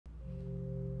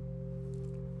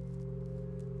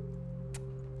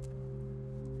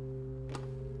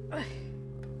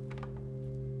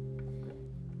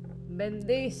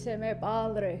Bendíceme,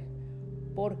 Padre,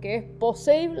 porque es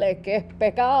posible que es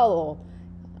pecado.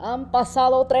 Han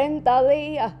pasado 30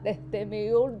 días desde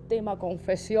mi última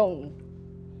confesión.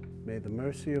 May the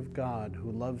mercy of God,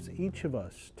 who loves each of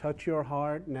us, touch your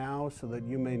heart now so that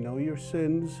you may know your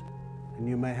sins and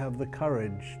you may have the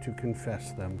courage to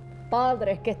confess them.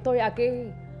 Padre, es que estoy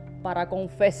aquí para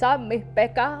confesar mis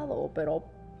pecados, pero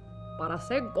para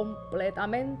ser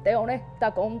completamente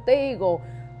honesta contigo,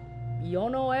 yo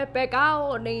no he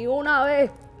pecado ni una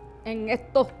vez en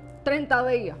estos 30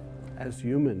 días. As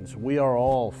humans, we are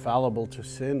all fallible to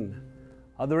sin.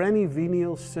 Are there any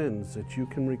venial sins that you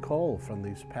can recall from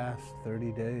these past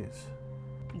 30 days?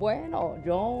 Bueno,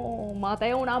 yo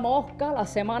maté una mosca la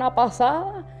semana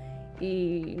pasada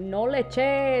y no le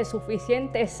eché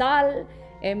suficiente sal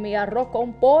en mi arroz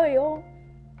con pollo.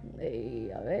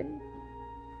 Y a ver,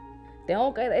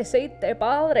 tengo que decirte,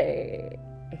 Padre,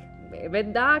 es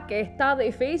verdad que está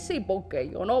difícil porque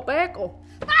yo no peco.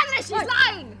 Padre, she's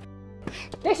lying!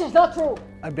 This is not true.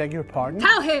 I beg your pardon?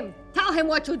 Tell him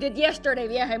what you did yesterday,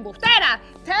 vieja embustera.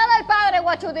 Tell el padre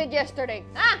what you did yesterday.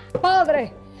 ¿Ah?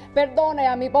 Padre, perdone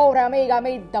a mi pobre amiga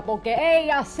Mirta porque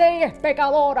ella sí es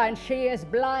pecadora and she is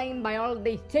blind by all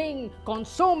these things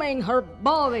consuming her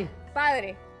body.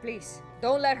 Padre, please,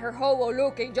 don't let her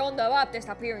hobo-looking John the Baptist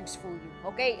appearance fool you,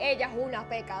 okay? Ella es una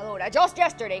pecadora. Just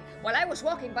yesterday, while I was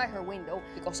walking by her window,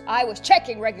 because I was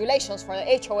checking regulations for the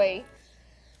HOA,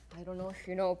 I don't know if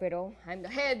you know, pero I'm the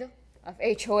head of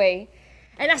HOA,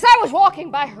 and as I was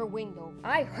walking by her window,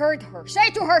 I heard her say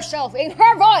to herself in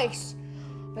her voice,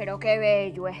 pero qué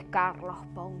bello es Carlos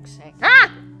Ponce. ¿Ah?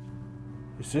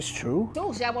 Is this true?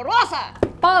 ¡Sucia, amorosa!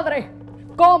 Padre,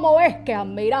 ¿cómo es que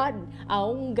admirar a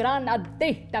un gran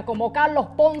artista como Carlos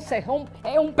Ponce es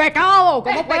un pecado?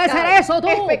 ¿Cómo puede ser eso tú?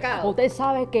 Es pecado. Usted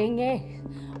sabe quién es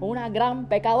una gran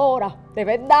pecadora, de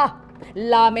verdad.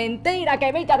 La mentira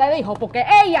que Mirta te dijo, porque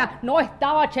ella no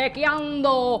estaba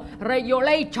chequeando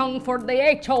regulation for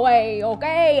the HOA, ¿ok?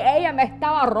 Ella me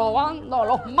estaba robando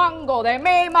los mangos de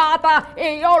mi mata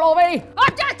y yo lo vi.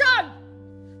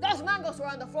 ¡Objection! Those mangoes were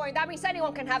on the floor and that means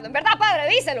anyone can have them. ¿Verdad, padre?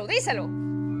 Díselo, díselo.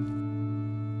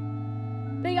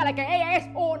 Dígale que ella es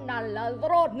una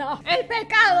ladrona. El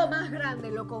pecado más grande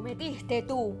lo cometiste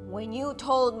tú when you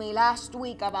told me last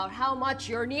week about how much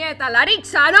your nieta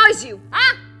Laritza annoys you.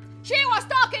 ¿Ah? She was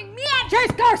talking mierda.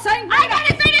 She's cursing. I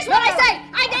didn't finish what I say.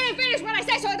 I didn't finish what I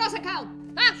say, so it doesn't count.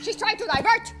 Ah, she's trying to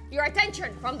divert your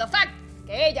attention from the fact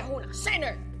que ella es una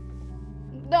sinner.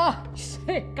 Ah,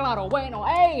 sí, claro, bueno,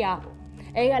 ella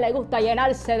le gusta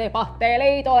llenarse de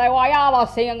pastelito de guayaba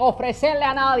sin ofrecerle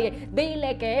a nadie.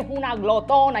 Dile que es una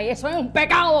glotona y eso es un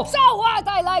pecado. So what?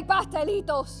 I like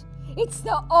pastelitos. It's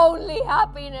the only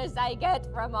happiness I get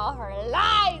from all her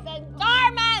lies and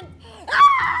torment.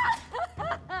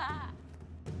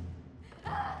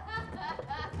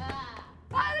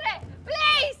 Padre,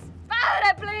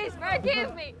 please,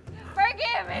 forgive me.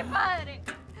 Forgive me, Padre.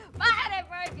 Padre,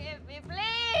 forgive me,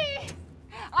 please.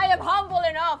 I am humble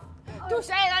enough to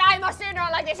say that I'm a sinner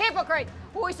like this hypocrite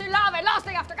who is in love and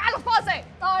lusting after Carlos Ponce.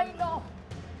 Ay, no.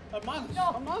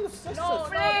 Hermanos, sisters. No,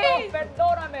 Please.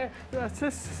 perdóname.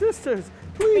 Sisters,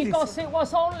 please. Because it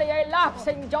was only a lapse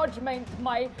in judgment,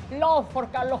 my love for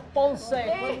Carlos Ponce.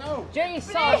 No.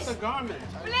 Jesus. That's the garment.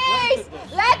 Please,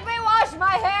 let me wash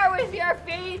my hair with your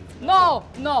feet. No.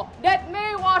 Let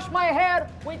me wash my hair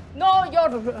with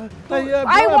I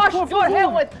I wash your hair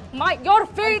with your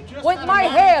feet just with had a my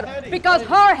nice hair headache. because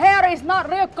her hair is not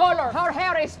real color. Her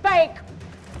hair is fake.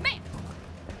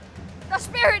 The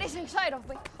spirit is inside of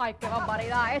me. Ay, qué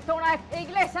barbaridad. Esto es una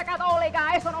iglesia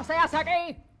católica. Eso no se hace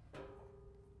aquí.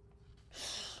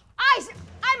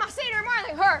 I'm a sinner more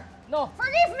than her. No.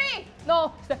 Forgive me.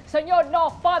 No, señor, no,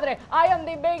 padre. I am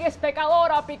the biggest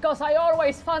pecadora because I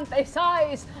always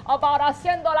fantasize about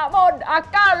haciendo el amor a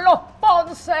Carlos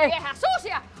Ponce. Vieja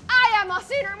sucia. I am a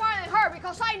sinner more than her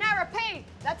because I never paid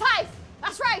the tithe.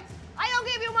 That's right. I don't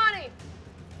give you money.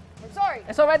 I'm sorry.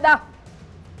 Eso es verdad.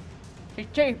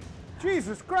 Chichi.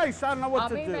 Jesus Christ, I don't know what A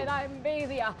to mí do. me da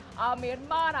envidia a mi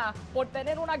hermana por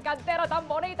tener una cartera tan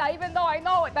bonita, even though I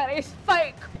know that it's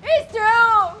fake. It's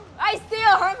true. I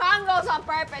steal her mangoes on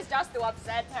purpose just to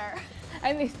upset her.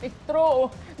 And it's true.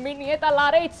 Mi nieta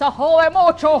Laritza jode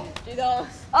mucho. She does.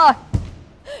 Ah,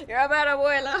 You're a bad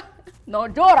abuela. no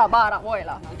llora para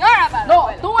abuela. You're a bad No,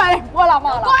 abuela. tú eres abuela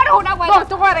mala. Tú eres una abuela. No,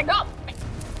 tú eres. No.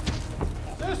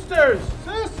 Sisters!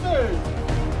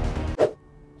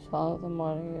 Santa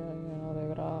María, llena de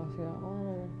gracia,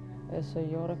 el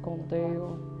Señor es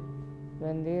contigo.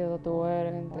 Bendita tú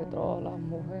eres entre todas las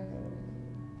mujeres.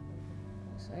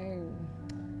 Sí.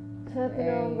 Sea tu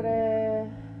nombre.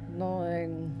 No,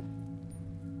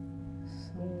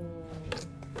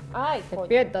 Ay, coño.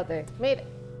 Despiértate. Mire.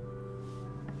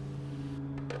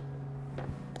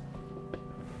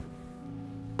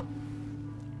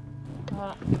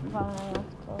 Para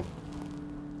esto.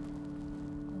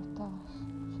 Estás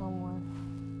somewhere.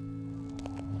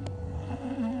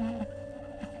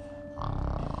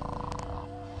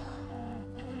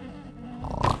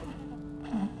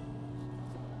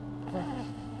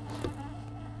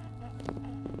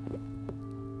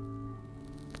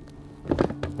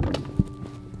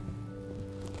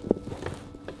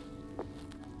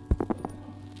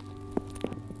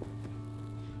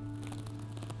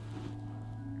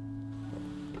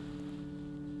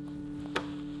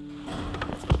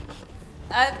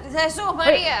 Jesús,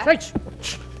 María.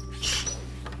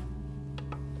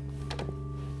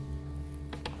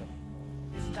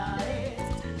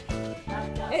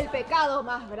 El pecado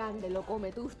más grande lo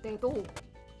cometiste tú.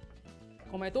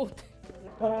 Cometiste.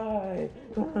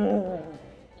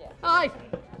 Ay.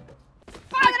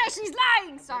 Padre, she's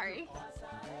lying. Sorry.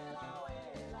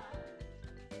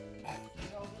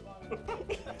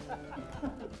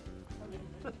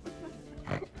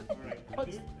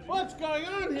 What's going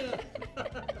on here?